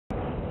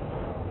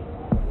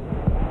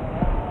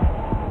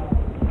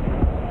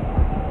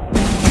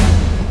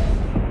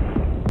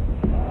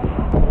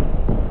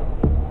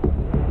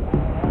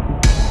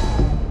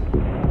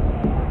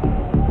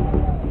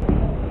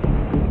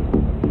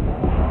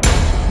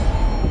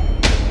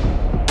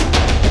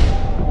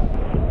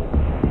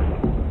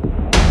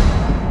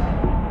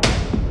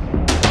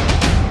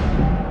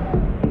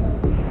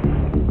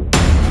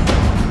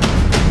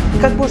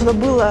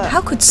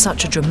How could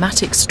such a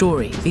dramatic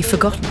story be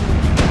forgotten?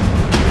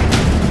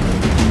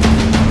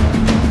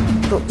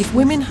 If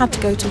women had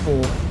to go to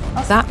war,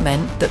 that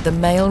meant that the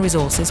male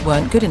resources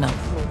weren't good enough.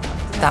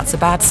 That's a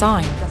bad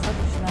sign.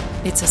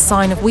 It's a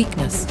sign of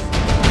weakness.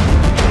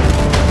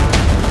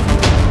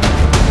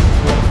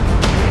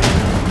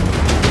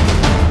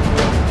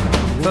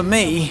 For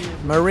me,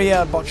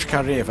 Maria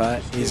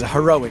Bochkareva is a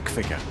heroic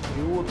figure,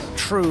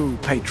 true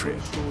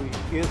patriot.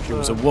 She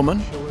was a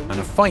woman and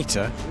a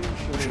fighter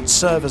who should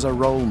serve as a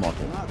role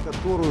model.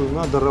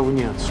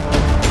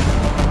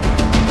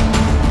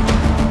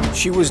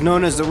 She was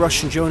known as the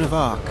Russian Joan of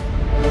Arc.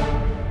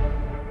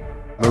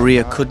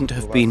 Maria couldn't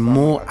have been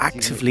more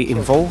actively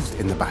involved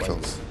in the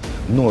battles.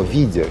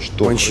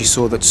 When she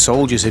saw that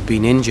soldiers had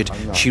been injured,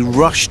 she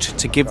rushed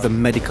to give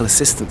them medical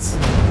assistance.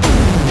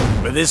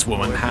 But this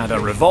woman had a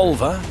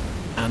revolver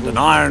and an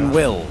iron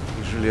will.